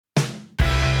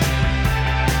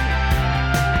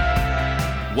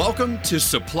Welcome to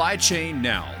Supply Chain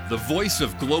Now, the voice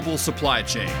of global supply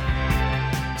chain.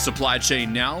 Supply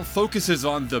Chain Now focuses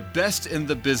on the best in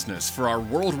the business for our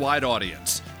worldwide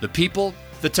audience, the people,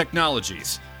 the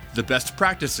technologies, the best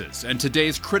practices, and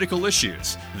today's critical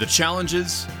issues, the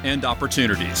challenges and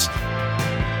opportunities.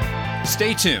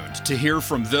 Stay tuned to hear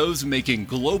from those making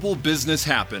global business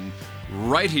happen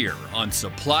right here on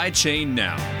Supply Chain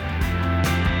Now.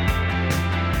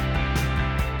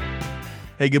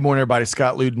 Hey, good morning, everybody.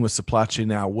 Scott Luden with Supply Chain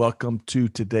Now. Welcome to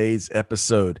today's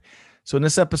episode. So in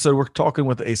this episode, we're talking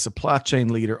with a supply chain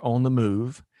leader on the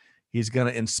move. He's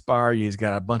going to inspire you. He's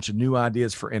got a bunch of new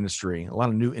ideas for industry, a lot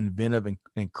of new inventive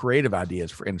and creative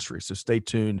ideas for industry. So stay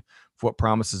tuned for what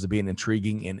promises to be an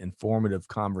intriguing and informative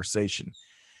conversation.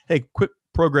 Hey, quick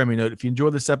programming note. If you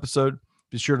enjoyed this episode,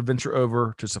 be sure to venture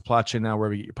over to Supply Chain Now,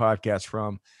 wherever you get your podcast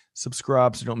from.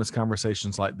 Subscribe so you don't miss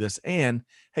conversations like this. And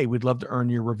hey, we'd love to earn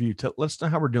your review. Let us know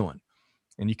how we're doing.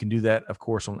 And you can do that, of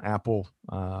course, on Apple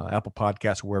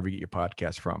Podcasts, or wherever you get your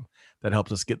podcast from. That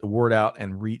helps us get the word out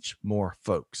and reach more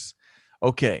folks.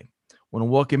 Okay, I want to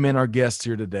welcome in our guests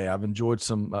here today. I've enjoyed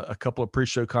a couple of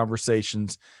pre-show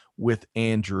conversations with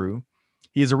Andrew.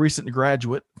 He is a recent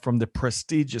graduate from the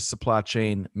prestigious supply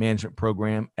chain management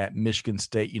program at Michigan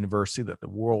State University that the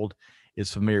world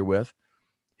is familiar with.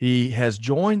 He has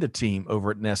joined the team over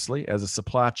at Nestle as a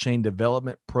supply chain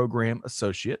development program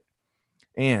associate.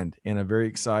 And in a very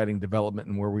exciting development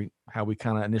and how we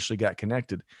kind of initially got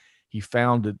connected, he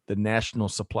founded the National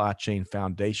Supply Chain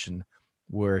Foundation,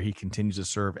 where he continues to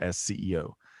serve as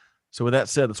CEO. So with that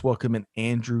said, let's welcome in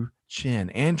Andrew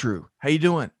Chen. Andrew, how you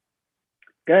doing?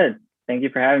 Good. Thank you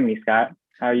for having me, Scott.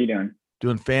 How are you doing?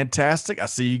 Doing fantastic. I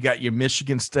see you got your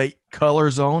Michigan State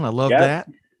colors on. I love that.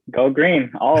 Go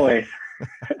green, always.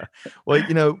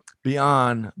 Well,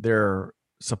 beyond their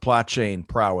supply chain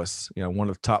prowess, one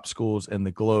of the top schools in the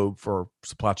globe for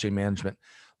supply chain management,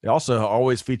 they also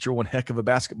always feature one heck of a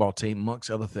basketball team,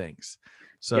 amongst other things.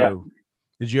 So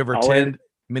Did you ever attend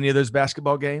many of those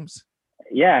basketball games?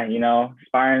 Yeah,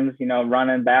 Spartans,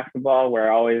 running basketball.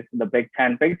 We're always the Big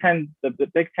Ten. The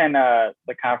Big Ten,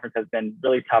 the conference has been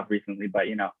really tough recently, but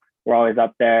we're always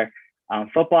up there.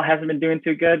 Football hasn't been doing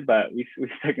too good, but we're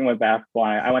sticking with basketball.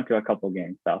 I went to a couple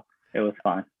games, so it was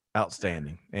fun.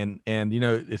 Outstanding. And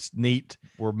it's neat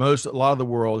where a lot of the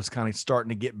world is kind of starting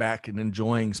to get back and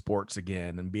enjoying sports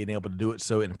again and being able to do it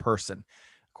so in person.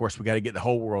 Of course, we got to get the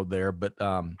whole world there, but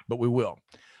we will.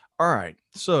 All right.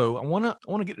 So I want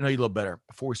to get to know you a little better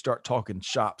before we start talking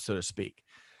shop, so to speak.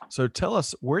 So tell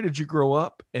us, where did you grow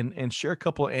up, and share a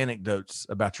couple of anecdotes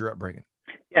about your upbringing?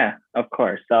 Yeah, of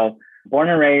course. So born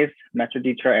and raised, Metro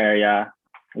Detroit area,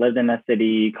 lived in a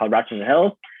city called Rochester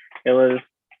Hills. It was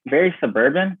very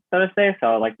suburban, so to say.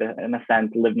 So in a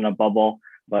sense, lived in a bubble,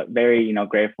 but very,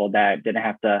 grateful that didn't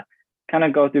have to kind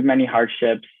of go through many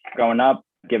hardships growing up,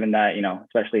 given that,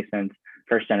 especially since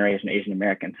first generation Asian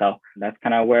American. So that's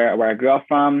kind of where I grew up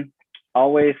from.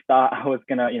 Always thought I was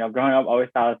gonna, growing up, always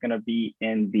thought I was gonna be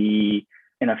in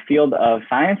a field of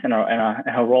science and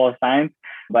a role of science,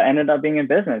 but ended up being in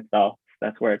business. So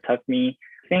that's where it took me.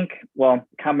 I think,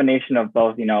 combination of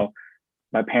both,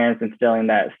 my parents instilling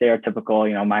that stereotypical,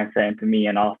 mindset into me,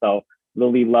 and also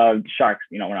really loved sharks,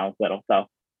 when I was little. So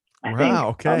I think,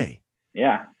 okay.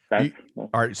 Yeah. All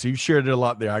right. So you shared it a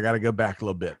lot there. I got to go back a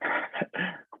little bit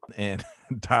and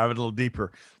dive a little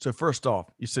deeper. So first off,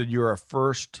 you said you're a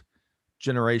first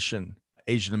generation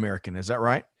Asian American. Is that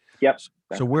right? Yep.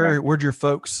 So where'd your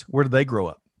folks, where did they grow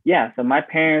up? Yeah. So my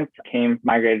parents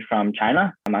migrated from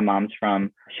China. My mom's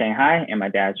from Shanghai and my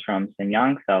dad's from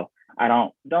Shenyang. So I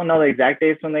don't know the exact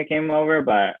dates when they came over,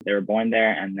 but they were born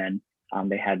there. And then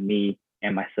they had me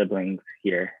and my siblings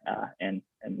here in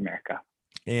America.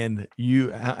 And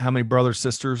you, how many brothers,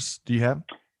 sisters do you have?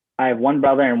 I have one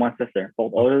brother and one sister,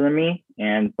 both older than me,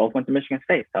 and both went to Michigan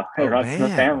State. So it runs in the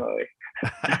family.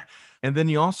 And then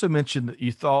you also mentioned that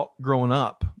you thought growing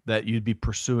up that you'd be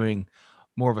pursuing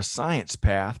more of a science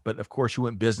path, but of course you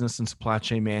went business and supply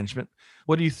chain management.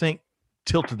 What do you think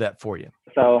tilted that for you?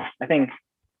 So I think,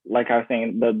 like I was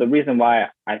saying, the reason why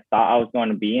I thought I was going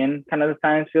to be in kind of the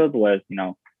science field was,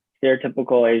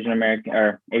 stereotypical Asian American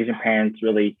or Asian parents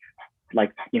really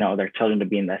like, their children to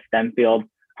be in the STEM field.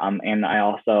 And I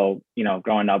also,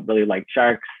 growing up really liked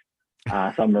sharks.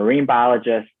 So marine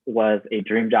biologist was a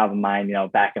dream job of mine,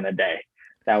 back in the day.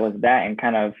 That was that. And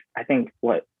kind of, I think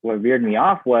what veered me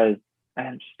off was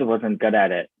I just wasn't good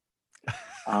at it.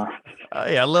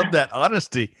 Hey, I love that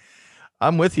honesty.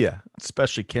 I'm with you,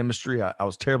 especially chemistry. I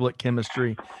was terrible at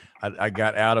chemistry. I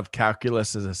got out of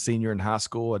calculus as a senior in high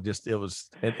school.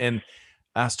 And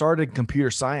I started computer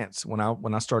science when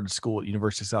I started school at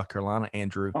University of South Carolina,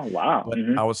 Andrew. Oh, wow. But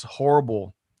I was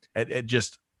horrible at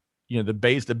just,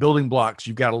 the building blocks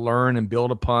you've got to learn and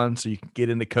build upon so you can get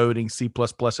into coding, C++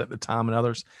 at the time and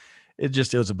others. It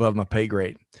was above my pay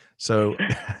grade. So,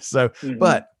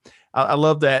 but I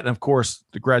love that. And of course,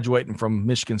 the graduating from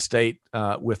Michigan State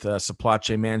with a supply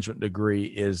chain management degree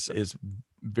is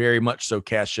very much so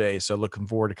cachet. So looking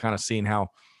forward to kind of seeing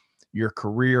how your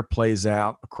career plays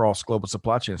out across global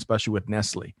supply chain, especially with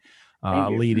Nestle,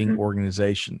 leading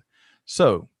organization.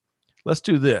 So let's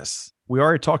do this. We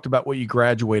already talked about what you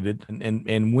graduated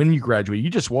and when you graduated. You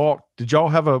just walked. Did y'all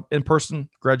have a in-person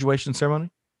graduation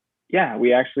ceremony? Yeah,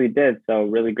 we actually did. So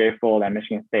really grateful that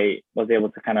Michigan State was able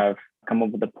to kind of come up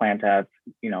with a plan to have,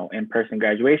 in-person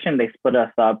graduation. They split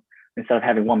us up. Instead of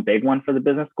having one big one for the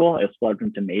business school, it was split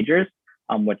into majors,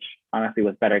 which honestly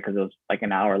was better because it was like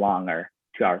an hour long or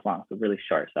 2 hours long, so really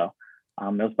short. So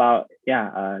it was about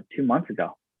 2 months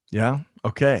ago. Yeah.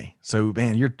 Okay. So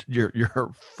man,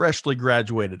 you're freshly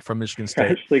graduated from Michigan State.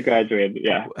 Freshly graduated.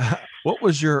 Yeah. What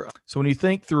was so when you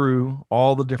think through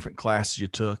all the different classes you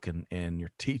took and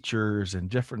your teachers and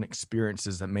different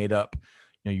experiences that made up,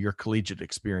 your collegiate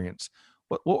experience,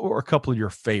 what were a couple of your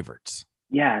favorites?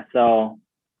 Yeah. So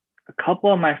a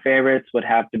couple of my favorites would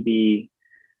have to be,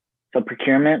 so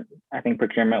procurement. I think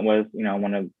procurement was,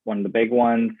 one of the big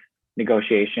ones.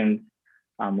 Negotiations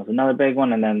was another big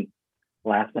one. And then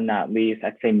last but not least,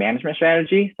 I'd say management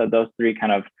strategy. So those three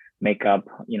kind of make up,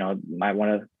 one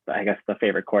of, I guess, the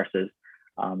favorite courses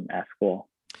at school.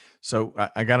 So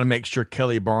I got to make sure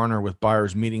Kelly Barner with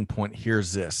Buyers Meeting Point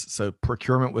hears this. So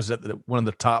procurement was at one of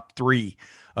the top three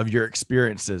of your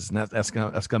experiences, and that's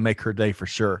gonna make her day for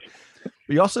sure.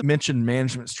 But you also mentioned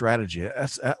management strategy.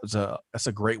 That's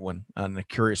a great one and a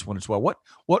curious one as well.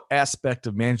 What aspect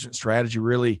of management strategy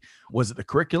really was it? The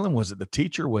curriculum? Was it the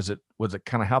teacher? Was it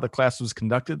kind of how the class was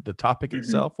conducted? The topic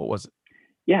itself? What was it?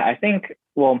 Yeah, I think,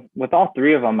 well, with all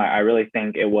three of them, I really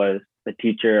think it was the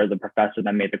teacher or the professor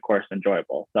that made the course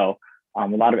enjoyable. So a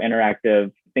lot of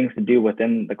interactive things to do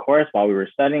within the course while we were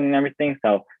studying and everything.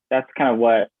 So that's kind of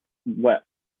what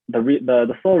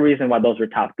the sole reason why those were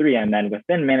top three. And then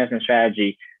within management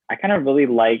strategy, I kind of really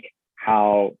like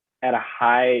how at a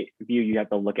high view, you have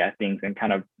to look at things and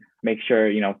kind of make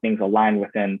sure, things align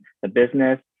within the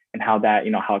business and how that,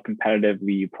 how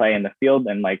competitively you play in the field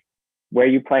and like where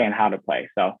you play and how to play.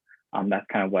 So that's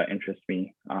kind of what interests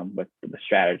me with the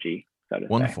strategy. So to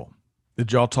Wonderful. say.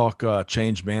 Did y'all talk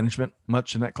change management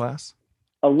much in that class?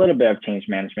 A little bit of change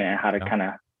management and how to kind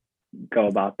of go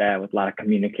about that with a lot of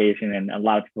communication, and a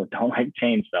lot of people don't like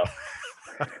change. So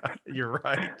you're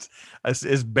right.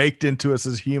 It's baked into us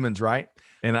as humans, right?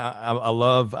 And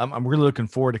I'm really looking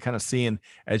forward to kind of seeing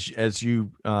as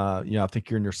you, I think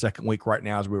you're in your second week right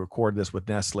now as we record this with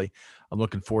Nestle. I'm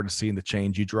looking forward to seeing the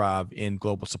change you drive in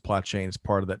global supply chain as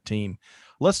part of that team.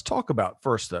 Let's talk about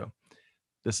first though,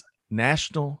 this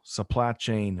National Supply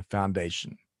Chain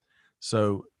Foundation.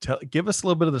 So give us a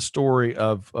little bit of the story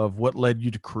of what led you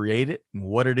to create it and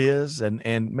what it is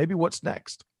and maybe what's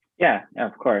next. Yeah,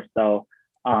 of course. So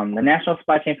the National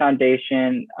Supply Chain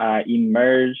Foundation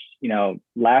emerged,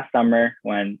 last summer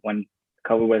when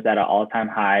COVID was at an all-time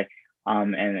high.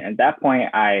 And at that point,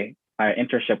 my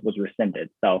internship was rescinded.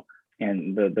 So,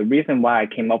 and the reason why I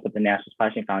came up with the National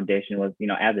Supply Chain Foundation was,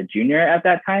 as a junior at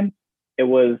that time, it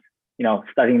was,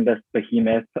 studying this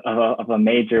behemoth of a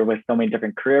major with so many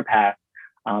different career paths,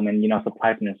 and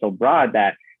supply chain is so broad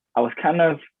that I was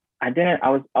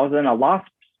in a lost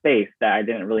space that I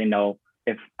didn't really know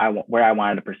where I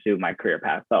wanted to pursue my career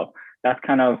path. So that's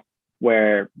kind of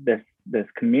where this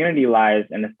community lies,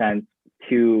 in a sense,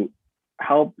 to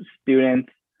help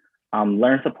students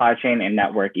learn supply chain and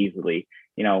network easily.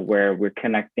 Where we're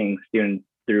connecting students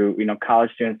through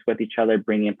college students with each other,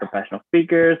 bringing in professional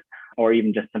speakers, or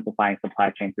even just simplifying supply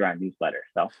chain through our newsletter.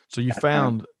 So you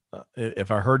found,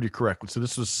 if I heard you correctly, so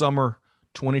this was summer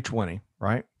 2020,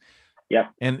 right?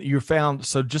 Yep. And you found,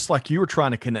 so just like you were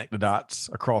trying to connect the dots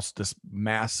across this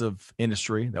massive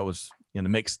industry that was, that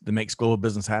makes global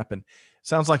business happen.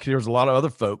 Sounds like there was a lot of other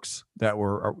folks that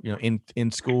were,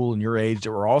 in school and your age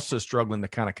that were also struggling to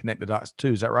kind of connect the dots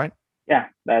too. Is that right? Yeah,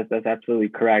 that's absolutely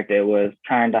correct. It was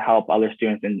trying to help other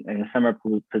students in a similar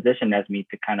position as me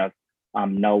to kind of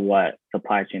know what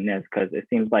supply chain is, because it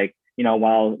seems like,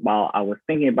 while I was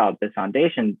thinking about this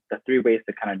foundation, the three ways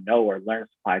to kind of know or learn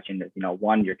supply chain is,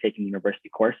 one, you're taking university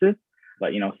courses,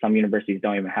 but, some universities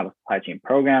don't even have a supply chain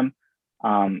program.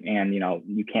 And,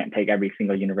 you can't take every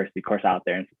single university course out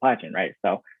there in supply chain, right?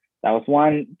 So that was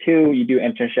one. Two, you do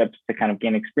internships to kind of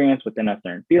gain experience within a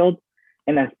certain field.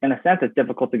 In a sense, it's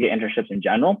difficult to get internships in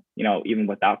general, even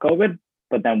without COVID.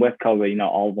 But then with COVID,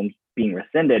 all of them being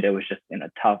rescinded, it was just in a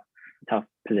tough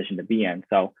position to be in.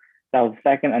 So that was the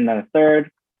second. And then the third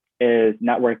is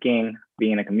networking,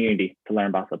 being in a community to learn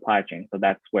about supply chain. So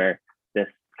that's where this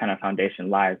kind of foundation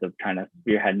lies, of trying to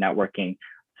spearhead networking,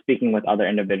 speaking with other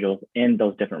individuals in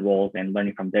those different roles and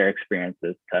learning from their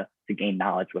experiences to gain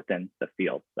knowledge within the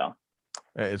field. So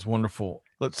it's wonderful.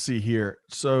 Let's see here.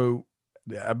 So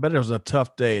I bet it was a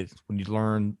tough day when you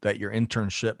learned that your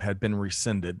internship had been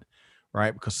rescinded,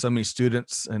 right? Because so many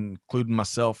students, including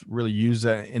myself, really use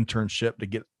that internship to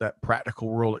get that practical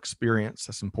world experience.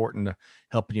 That's important to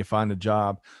helping you find a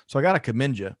job. So I got to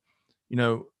commend you.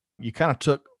 You kind of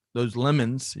took those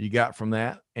lemons you got from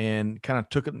that and kind of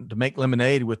took it to make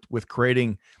lemonade with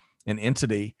creating an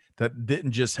entity that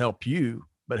didn't just help you,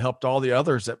 but helped all the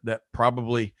others that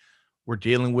probably were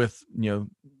dealing with,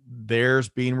 theirs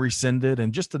being rescinded,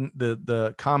 and just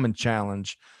the common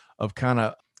challenge of kind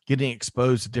of getting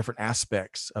exposed to different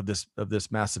aspects of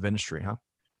this massive industry, huh?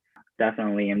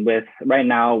 Definitely. And with right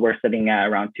now, we're sitting at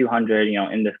around 200,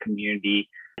 in this community.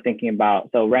 Thinking about,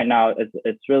 so right now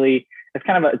it's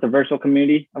kind of a virtual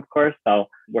community, of course. So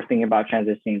we're thinking about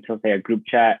transitioning to, say, a group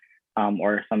chat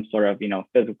or some sort of,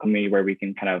 physical community where we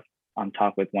can kind of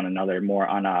talk with one another more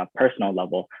on a personal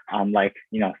level, like,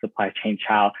 supply chain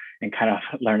chow, and kind of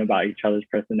learn about each other's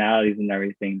personalities and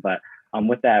everything. But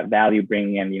with that value,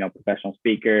 bringing in, professional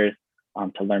speakers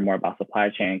to learn more about supply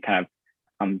chain, kind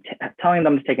of telling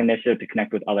them to take initiative to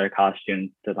connect with other college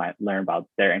students to learn about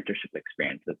their internship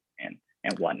experiences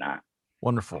and whatnot.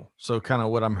 Wonderful. So kind of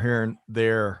what I'm hearing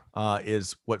there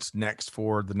is what's next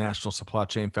for the National Supply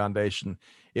Chain Foundation.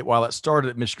 While it started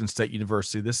at Michigan State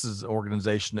University, this is an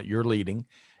organization that you're leading,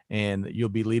 and you'll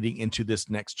be leading into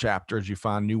this next chapter as you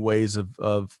find new ways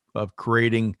of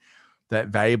creating that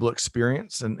valuable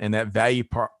experience and that value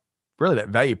prop, really that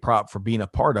value prop for being a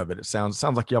part of it. It sounds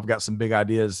like y'all have got some big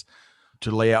ideas to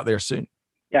lay out there soon.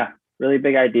 Yeah, really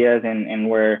big ideas, and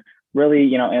we're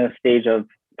really, in a stage of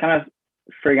kind of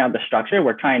figuring out the structure.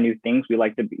 We're trying new things. We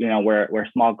like to, we're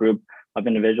a small group of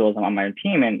individuals on my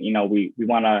team, and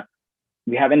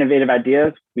we have innovative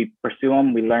ideas. We pursue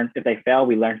them. We learn. If they fail,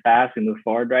 we learn fast. We move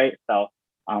forward, right? So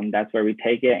that's where we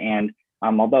take it. And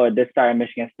although it did start at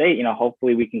Michigan State,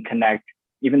 hopefully we can connect,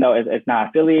 even though it's not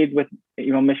affiliated with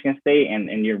Michigan State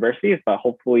and universities, but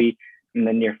hopefully in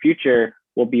the near future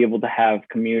we'll be able to have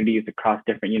communities across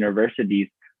different universities,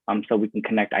 so we can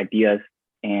connect ideas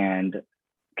and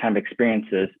kind of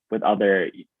experiences with other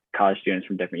college students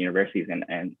from different universities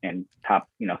and top,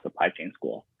 supply chain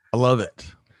schools. I love it.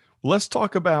 Let's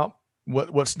talk about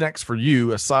what's next for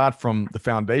you, aside from the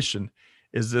foundation.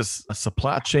 Is this a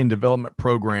supply chain development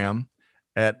program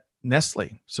at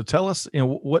Nestle? So tell us,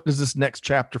 what does this next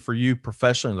chapter for you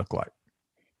professionally look like?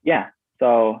 Yeah,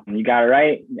 so you got it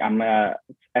right. I'm a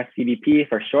SCDP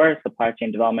for short, Supply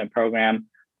Chain Development Program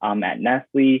at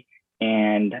Nestle.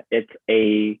 And it's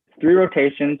 3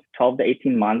 rotations, 12 to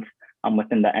 18 months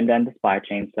within the end-to-end supply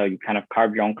chain. So you kind of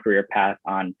carve your own career path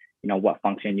on, what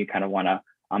function you kind of want to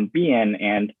be in.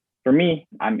 And for me,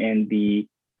 I'm in the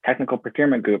technical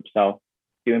procurement group, so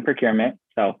doing procurement.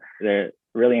 So they're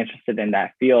really interested in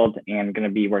that field and going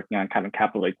to be working on kind of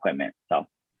capital equipment. So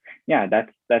yeah,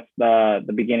 that's the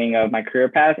beginning of my career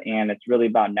path, and it's really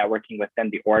about networking within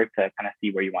the org to kind of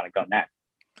see where you want to go next.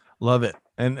 Love it.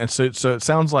 And so it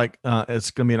sounds like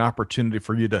it's going to be an opportunity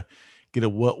for you to get a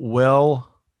well-rounded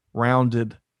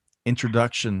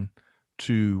introduction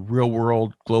to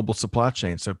real-world global supply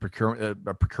chain. So a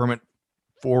procurement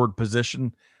forward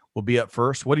position will be up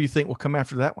first. What do you think will come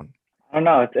after that one? I don't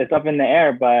know. It's up in the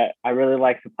air, but I really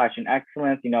like supply chain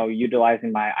excellence,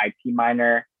 utilizing my IT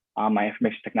minor, my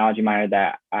information technology minor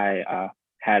that I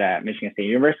had at Michigan State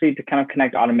University to kind of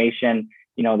connect automation,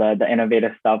 the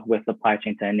innovative stuff with supply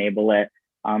chain to enable it.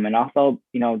 And also,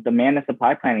 demand and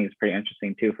supply planning is pretty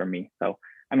interesting too for me. So,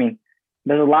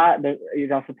 there's a lot,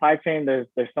 supply chain, there's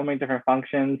so many different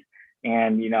functions,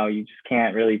 and, you just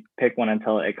can't really pick one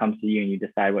until it comes to you and you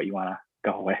decide what you want to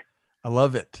go with. I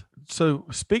love it. So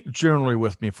speak generally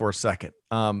with me for a second.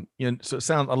 So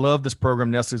I love this program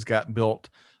Nestle's got built.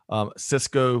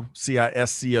 Cisco,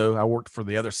 CISCO. I worked for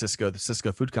the other Cisco, the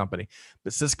Cisco food company,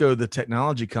 but Cisco, the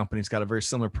technology company, has got a very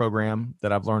similar program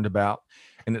that I've learned about.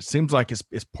 And it seems like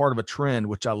it's part of a trend,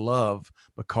 which I love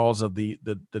because of the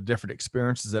different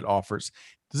experiences it offers.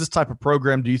 Does this type of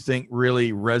program, do you think,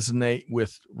 really resonate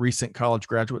with recent college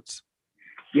graduates?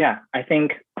 Yeah, I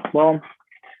think,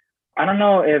 I don't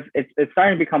know if it's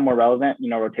starting to become more relevant,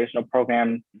 rotational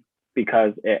programs,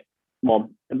 because the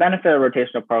benefit of a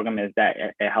rotational program is that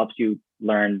it helps you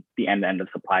learn the end-to-end of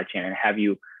supply chain and have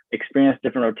you experience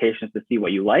different rotations to see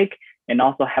what you like and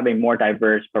also have a more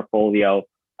diverse portfolio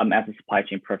as a supply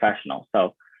chain professional.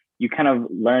 So you kind of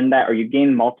learn that, or you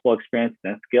gain multiple experiences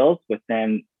and skills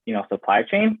within, supply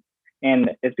chain.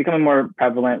 And it's becoming more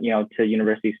prevalent, to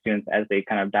university students as they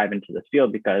kind of dive into this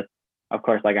field, because of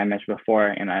course, like I mentioned before,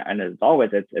 and as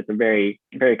always, it's a very,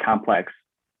 very complex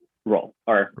role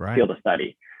or field of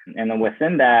study. And then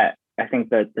within that, I think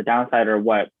that the downside, or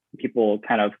what people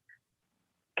kind of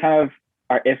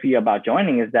are iffy about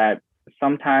joining, is that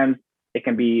sometimes it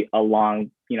can be a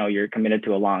long, you're committed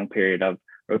to a long period of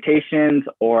rotations,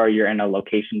 or you're in a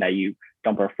location that you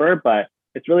don't prefer. But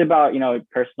it's really about,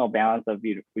 personal balance of,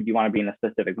 would you want to be in a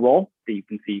specific role that you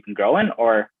can see you can grow in,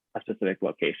 or a specific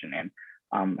location? And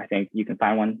I think you can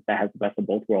find one that has the best of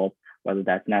both worlds, whether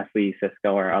that's Nestle,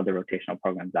 Cisco, or other rotational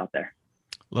programs out there.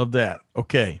 Love that.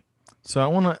 Okay. So I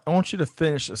want you to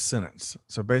finish a sentence.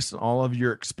 So based on all of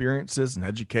your experiences and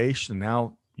education,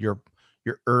 now your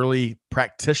early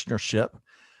practitionership,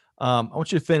 I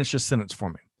want you to finish a sentence for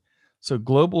me. So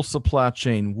global supply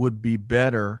chain would be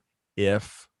better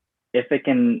if it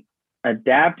can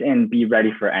adapt and be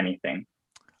ready for anything.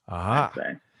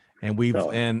 And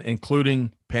and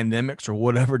including pandemics or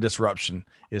whatever disruption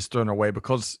is thrown our way,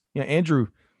 because Andrew,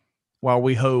 while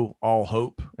we all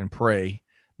hope and pray,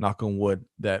 knock on wood,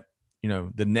 that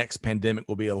the next pandemic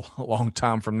will be a long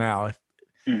time from now,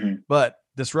 but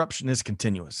disruption is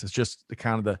continuous. It's just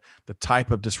the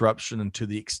type of disruption and to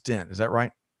the extent. Is that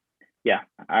right? Yeah,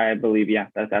 I believe,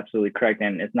 that's absolutely correct.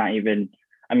 And it's not even,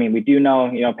 we do know,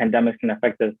 pandemics can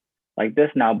affect us like this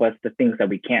now, but it's the things that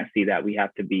we can't see that we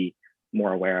have to be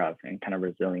more aware of and kind of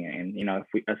resilient. And,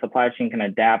 if a supply chain can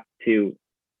adapt to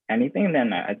anything,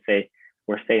 then I'd say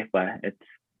we're safe. But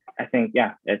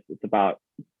it's about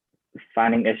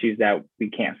finding issues that we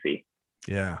can't see.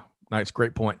 Yeah, nice.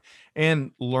 Great point.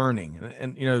 And learning.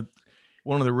 And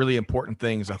one of the really important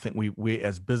things I think we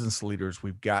as business leaders,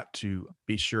 we've got to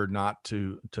be sure not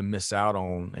to miss out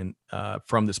on, and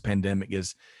from this pandemic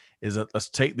is that let's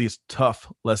take these tough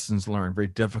lessons learned, very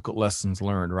difficult lessons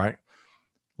learned, right?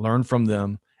 Learn from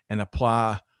them and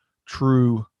apply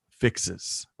true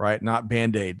fixes, right? Not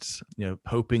Band-Aids,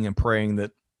 hoping and praying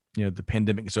that, the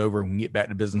pandemic is over and we can get back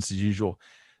to business as usual.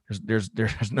 There's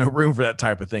no room for that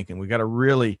type of thinking. We got to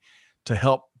really, to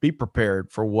help be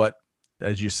prepared for what,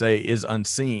 as you say, is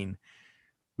unseen.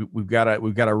 We've got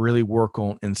to really work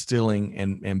on instilling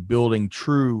and building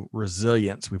true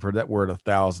resilience. We've heard that word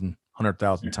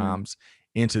 100,000 times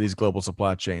into these global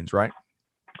supply chains, right?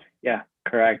 Yeah,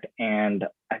 correct. And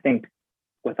I think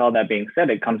with all that being said,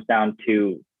 it comes down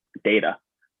to data.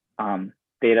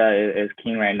 Data is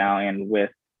king right now, and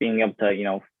with being able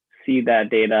to, see that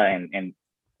data and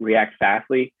react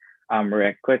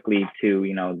react quickly to,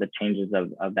 the changes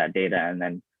of that data, and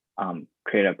then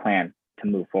create a plan to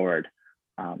move forward,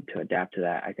 to adapt to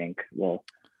that, I think will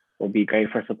be great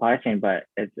for supply chain. But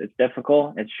it's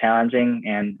difficult, it's challenging,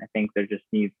 and I think there just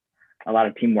needs a lot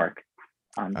of teamwork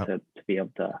to be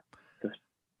able to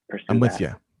pursue. I'm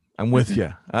with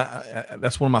you.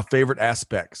 That's one of my favorite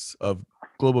aspects of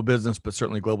global business, but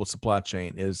certainly global supply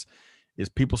chain is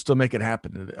people still make it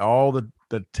happen. All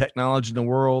the technology in the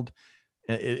world,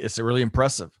 it's really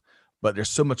impressive, but there's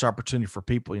so much opportunity for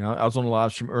people. I was on a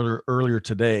live stream earlier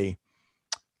today,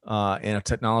 and a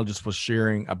technologist was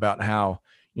sharing about how,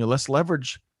 let's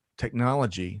leverage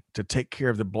technology to take care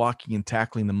of the blocking and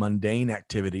tackling the mundane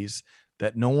activities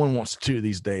that no one wants to do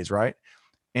these days, right?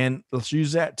 And let's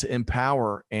use that to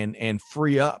empower and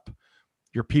free up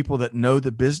your people that know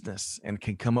the business and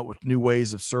can come up with new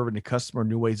ways of serving the customer,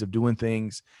 new ways of doing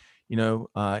things,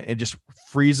 and just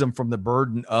frees them from the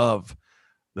burden of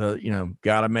the,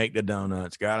 gotta make the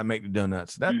donuts.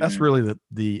 That's really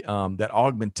the that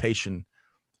augmentation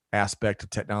aspect of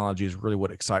technology is really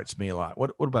what excites me a lot.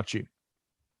 What about you?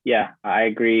 Yeah, I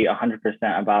agree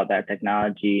 100% about that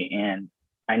technology. And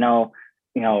I know,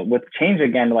 with change,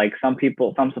 again, like some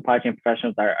supply chain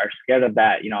professionals are scared of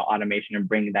that, automation and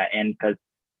bringing that in, because,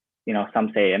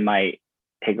 some say it might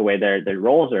take away their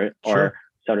roles or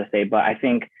so to say. But I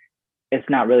think it's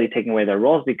not really taking away their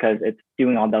roles, because it's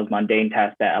doing all those mundane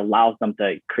tasks that allows them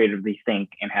to creatively think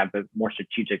and have a more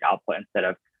strategic output, instead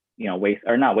of,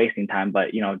 not wasting time,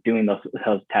 but, doing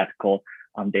those tactical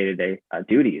day-to-day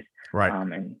duties. Right.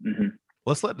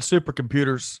 Let's let the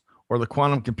supercomputers or the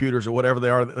quantum computers or whatever they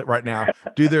are right now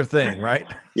do their thing, right?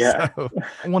 Yeah. So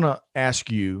I want to ask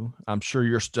you, I'm sure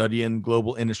you're studying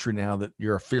global industry now that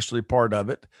you're officially part of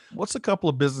it. What's a couple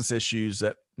of business issues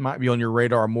that might be on your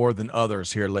radar more than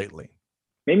others here lately?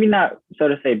 Maybe not, so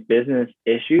to say, business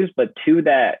issues, but two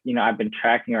that, I've been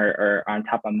tracking or on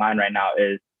top of mind right now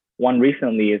is, one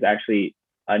recently is actually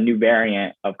a new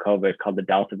variant of COVID called the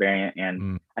Delta variant.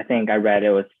 And I think I read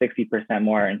it was 60%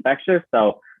 more infectious.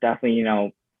 So definitely,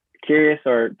 curious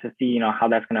or to see, how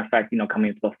that's going to affect, coming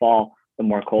into the fall, the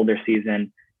more colder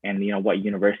season, and, what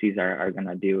universities are going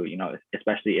to do,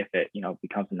 especially if it,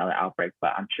 becomes another outbreak.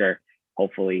 But I'm sure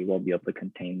hopefully we'll be able to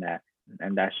contain that.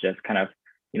 And that's just kind of,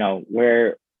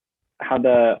 how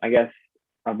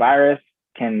a virus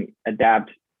can adapt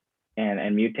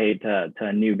and mutate to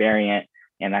a new variant.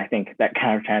 And I think that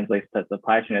kind of translates to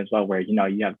supply chain as well, where,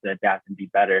 you have to adapt and be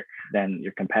better than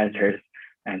your competitors,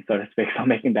 and so to speak. So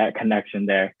making that connection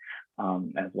there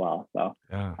as well. So,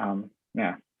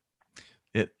 yeah.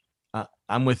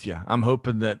 I'm with you. I'm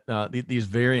hoping that these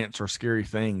variants are scary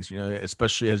things,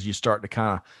 especially as you start to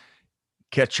kind of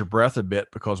catch your breath a bit,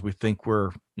 because we think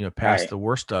we're, past the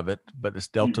worst of it, but this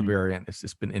Delta variant,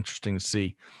 it's been interesting to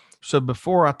see. So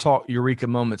before I talk Eureka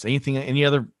moments, any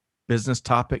other business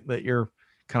topic that you're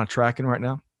kind of tracking right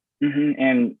now?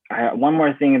 And one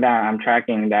more thing that I'm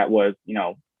tracking that was,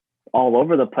 all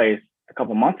over the place a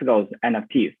couple months ago is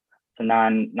NFTs. So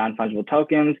non-fungible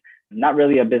tokens, not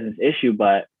really a business issue,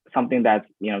 but something that's,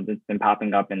 that's been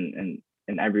popping up in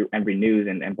every news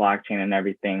and blockchain and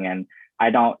everything. And I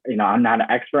don't, I'm not an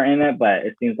expert in it, but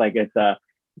it seems like it's a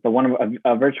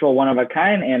virtual one of a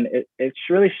kind. And it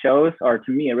really shows, or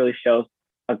to me, it really shows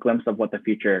a glimpse of what the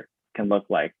future can look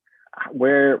like,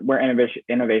 where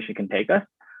innovation can take us,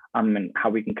 and how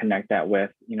we can connect that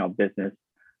with, business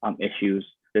issues,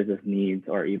 business needs,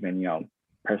 or even,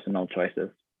 personal choices.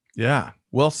 Yeah.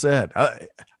 Well said.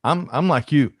 I'm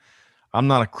like you. I'm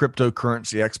not a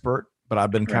cryptocurrency expert, but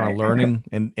I've been kind of learning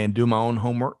and doing my own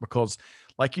homework, because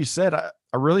like you said, I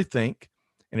really think,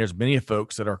 and there's many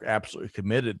folks that are absolutely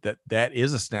committed that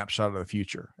is a snapshot of the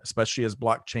future, especially as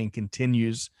blockchain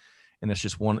continues. And it's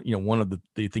just one of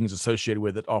the things associated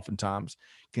with it oftentimes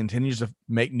continues to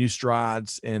make new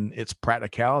strides in its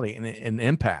practicality and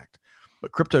impact.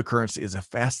 But cryptocurrency is a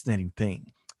fascinating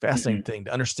thing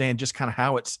to understand just kind of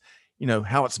how it's,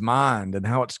 how it's mined and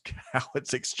how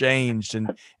it's exchanged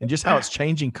and just how it's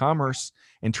changing commerce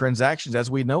and transactions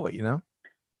as we know it,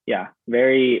 Yeah,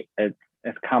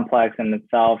 it's complex in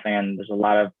itself, and there's a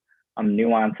lot of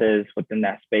nuances within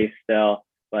that space still.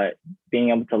 But being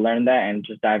able to learn that and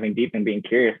just diving deep and being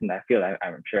curious in that field,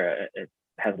 I'm sure it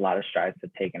has a lot of strides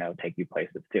to take, and it'll take you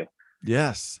places too.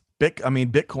 Yes,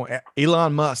 Bitcoin.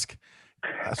 Elon Musk,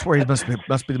 I swear he must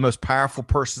be the most powerful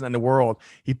person in the world.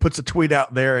 He puts a tweet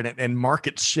out there, and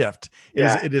markets shift.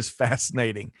 It is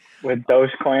fascinating. With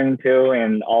Dogecoin too,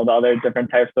 and all the other different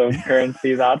types of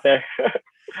currencies out there.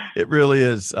 It really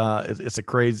is. It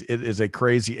is a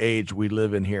crazy age we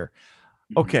live in here.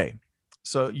 Okay.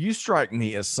 So you strike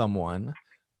me as someone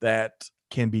that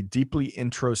can be deeply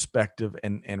introspective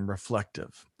and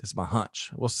reflective. Is my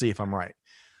hunch. We'll see if I'm right.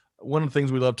 One of the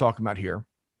things we love talking about here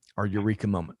are Eureka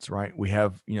moments, right? We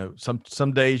have,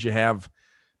 some days you have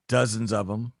dozens of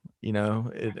them,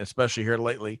 especially here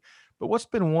lately. But what's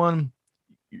been one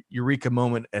Eureka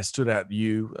moment that stood out to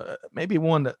you? Maybe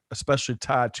one that especially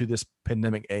tied to this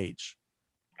pandemic age.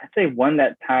 I'd say one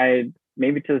that tied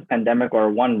maybe to this pandemic,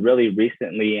 or one really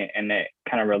recently, and it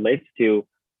kind of relates to,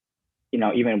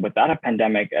 even without a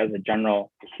pandemic, as a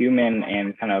general human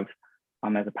and kind of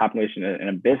as a population in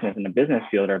a business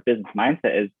field or a business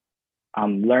mindset, is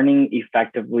learning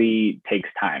effectively takes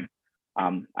time.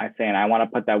 I say, and I want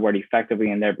to put that word effectively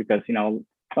in there because,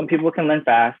 some people can learn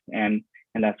fast and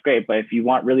that's great. But if you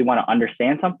really want to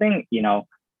understand something,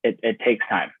 it takes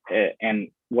time. And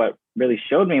what really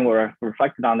showed me, where I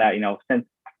reflected on that, since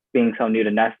being so new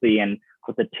to Nestle and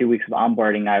with the 2 weeks of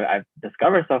onboarding, I've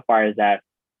discovered so far is that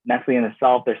Nestle in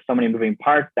itself, there's so many moving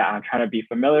parts that I'm trying to be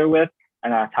familiar with.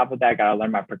 And on top of that, I got to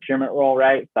learn my procurement role,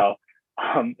 right? So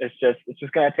it's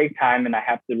just going to take time, and I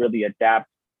have to really adapt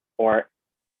or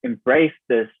embrace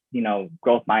this,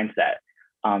 growth mindset.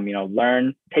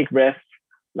 Learn, take risks,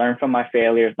 learn from my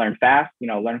failures, learn fast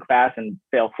and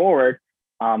fail forward,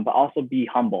 but also be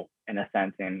humble in a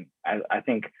sense. And I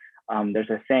think there's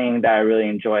a saying that I really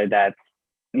enjoy that,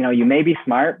 you may be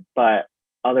smart, but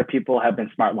other people have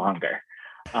been smart longer.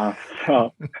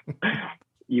 So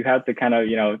you have to kind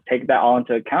of, take that all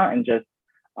into account and just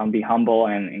be humble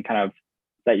and kind of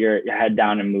set your head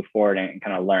down and move forward and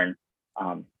kind of learn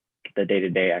the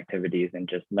day-to-day activities and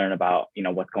just learn about,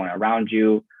 what's going around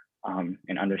you,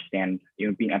 and understand,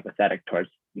 being empathetic towards,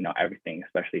 everything,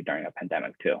 especially during a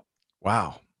pandemic too.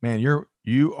 Wow, man,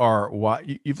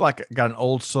 you've like got an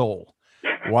old soul,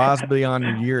 wise beyond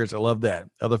your years. I love that.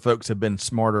 Other folks have been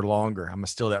smarter longer. I'm gonna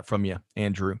steal that from you,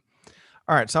 Andrew.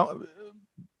 All right, so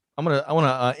I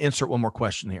want to insert one more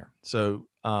question here. So,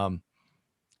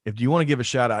 if you want to give a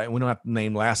shout out, and we don't have to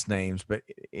name last names, but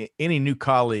any new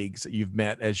colleagues that you've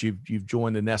met as you've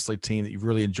joined the Nestle team that you've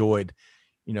really enjoyed,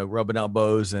 rubbing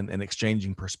elbows and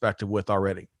exchanging perspective with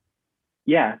already.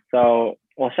 Yeah. So,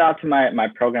 well, shout out to my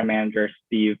program manager,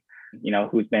 Steve,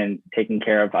 who's been taking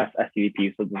care of us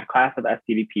SCDPs. So the class of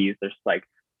SCDPs, there's like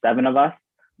 7 of us,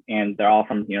 and they're all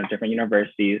from, different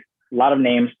universities, a lot of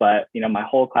names, but, my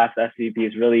whole class of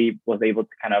SCDPs really was able to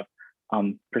kind of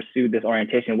pursue this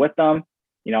orientation with them.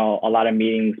 A lot of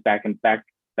meetings back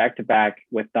to back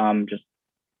with them, just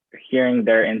hearing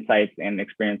their insights and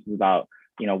experiences about,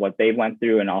 what they went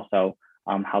through, and also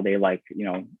how they like,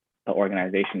 the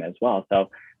organization as well.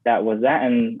 So that was that.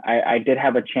 And I did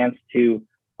have a chance to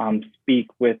speak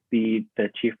with the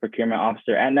chief procurement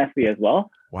officer at Nestle as well.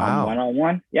 Wow.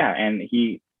 One-on-one. Yeah. And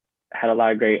he had a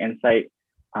lot of great insight.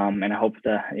 And I hope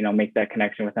to, make that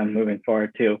connection with them moving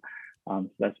forward too. So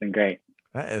that's been great.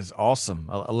 That is awesome.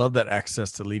 I love that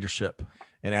access to leadership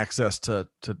and access to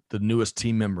the newest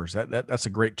team members. That's a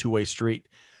great two-way street.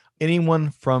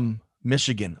 Anyone from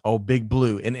Michigan? Oh, Big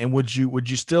Blue. And would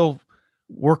you still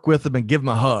work with them and give them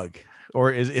a hug,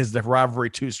 or is the rivalry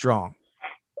too strong?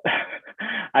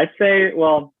 I'd say,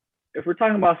 well, if we're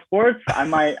talking about sports, I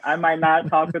might not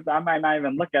talk with them. I might not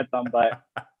even look at them, but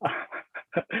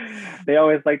they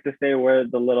always like to say we're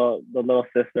the little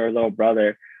sister or little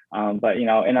brother. But in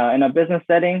a business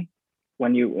setting,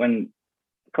 when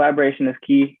collaboration is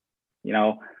key,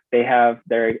 they have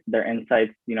their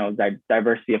insights,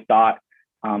 diversity of thought,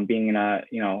 being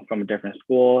in from a different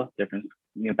school, different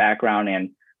background, and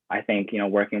I think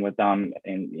working with them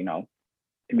and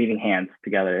meeting hands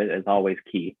together is always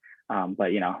key.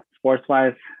 But sports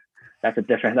wise, that's a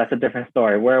different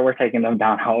story. We're taking them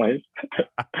down always.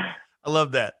 I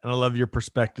love that, and I love your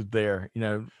perspective there.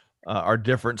 Our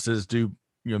differences do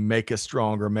make us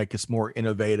stronger, make us more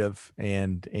innovative,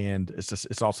 and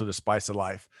it's also the spice of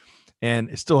life. And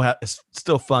it's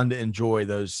still fun to enjoy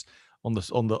those on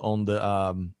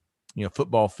the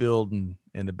football field and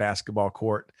the basketball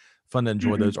court. Fun to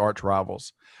enjoy those arch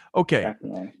rivals. Okay.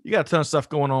 Definitely. You got a ton of stuff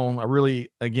going on. I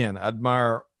really, again,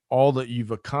 admire all that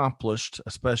you've accomplished,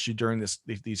 especially during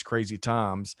these crazy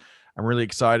times. I'm really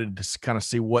excited to kind of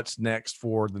see what's next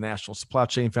for the National Supply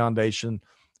Chain Foundation.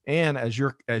 And as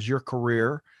your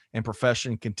career and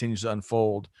profession continues to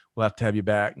unfold, we'll have to have you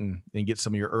back and get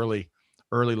some of your early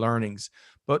learnings.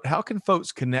 But how can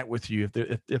folks connect with you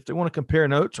if they want to compare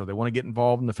notes, or they want to get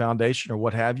involved in the foundation, or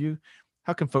what have you?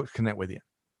 How can folks connect with you?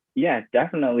 Yeah,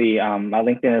 definitely. My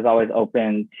LinkedIn is always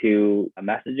open to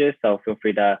messages, so feel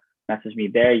free to message me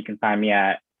there. You can find me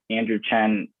at Andrew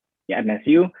Chen at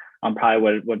MSU.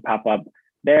 Probably would pop up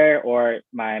there, or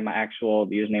my actual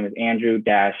username is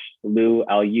Andrew-Lu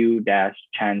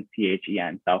Lu-Chen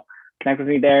Chen. So connect with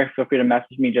me there. Feel free to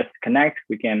message me, just connect.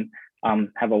 We can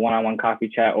have a one-on-one coffee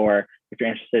chat, or if you're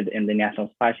interested in the National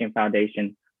Supply Chain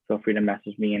Foundation, feel free to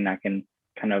message me and I can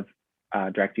kind of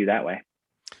direct you that way.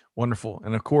 Wonderful.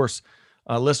 And of course,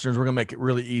 listeners, we're going to make it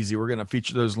really easy. We're going to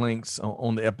feature those links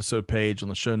on the episode page, on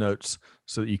the show notes,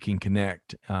 so that you can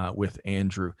connect with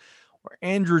Andrew.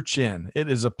 Andrew Chen, it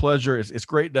is a pleasure. It's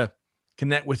great to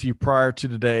connect with you prior to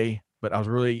today, but I was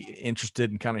really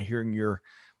interested in kind of hearing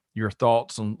your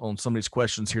thoughts on some of these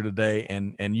questions here today.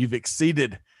 And you've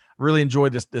exceeded, really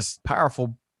enjoyed this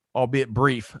powerful, albeit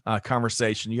brief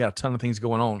conversation. You got a ton of things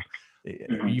going on.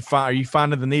 Are you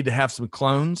finding the need to have some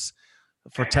clones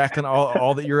for tackling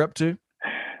all that you're up to?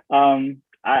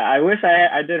 I wish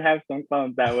I did have some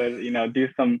clones that would, do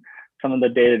some of the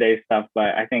day-to-day stuff,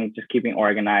 but I think just keeping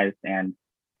organized and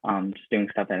just doing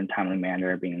stuff in a timely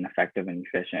manner, being effective and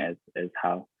efficient is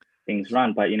how things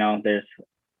run. But, there's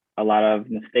a lot of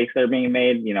mistakes that are being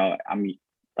made. I'm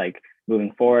like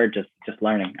moving forward, just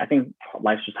learning. I think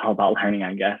life's just all about learning,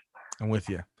 I guess. I'm with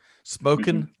you.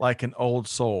 Spoken like an old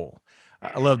soul.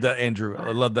 I love that, Andrew.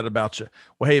 I love that about you.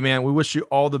 Well, hey, man, we wish you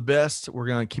all the best. We're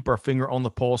going to keep our finger on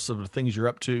the pulse of the things you're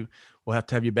up to. We'll have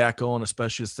to have you back on,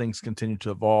 especially as things continue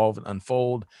to evolve and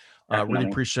unfold. Really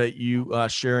appreciate you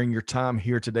sharing your time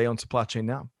here today on Supply Chain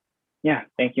Now. Yeah,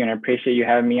 thank you. And I appreciate you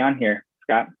having me on here,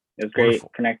 Scott. It was great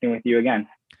connecting with you again.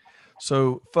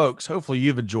 So, folks, hopefully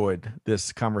you've enjoyed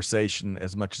this conversation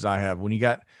as much as I have. When you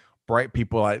got bright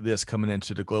people like this coming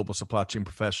into the global supply chain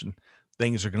profession,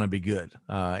 things are going to be good.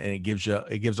 And it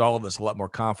gives all of us a lot more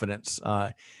confidence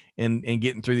in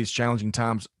getting through these challenging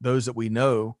times, those that we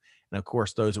know, and of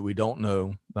course, those that we don't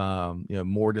know,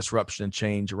 more disruption and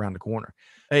change around the corner.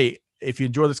 Hey, if you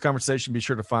enjoy this conversation, be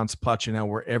sure to find Supply Chain Now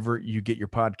wherever you get your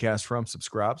podcast from.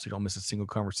 Subscribe so you don't miss a single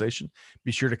conversation.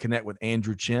 Be sure to connect with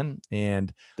Andrew Chen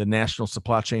and the National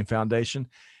Supply Chain Foundation.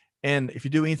 And if you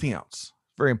do anything else,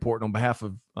 Very important. On behalf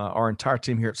of our entire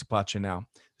team here at Supply Chain Now,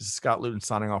 this is Scott Luton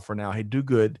signing off for now. Hey, do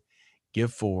good,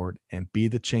 give forward, and be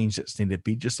the change that's needed.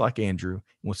 Be just like Andrew. And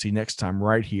we'll see you next time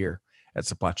right here at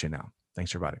Supply Chain Now.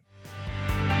 Thanks, everybody.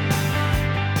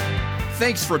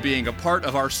 Thanks for being a part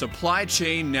of our Supply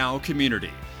Chain Now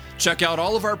community. Check out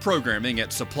all of our programming at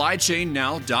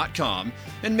supplychainnow.com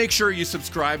and make sure you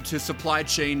subscribe to Supply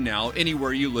Chain Now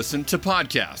anywhere you listen to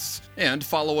podcasts. And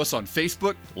follow us on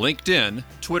Facebook, LinkedIn,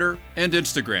 Twitter, and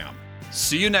Instagram.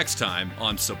 See you next time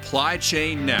on Supply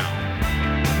Chain Now.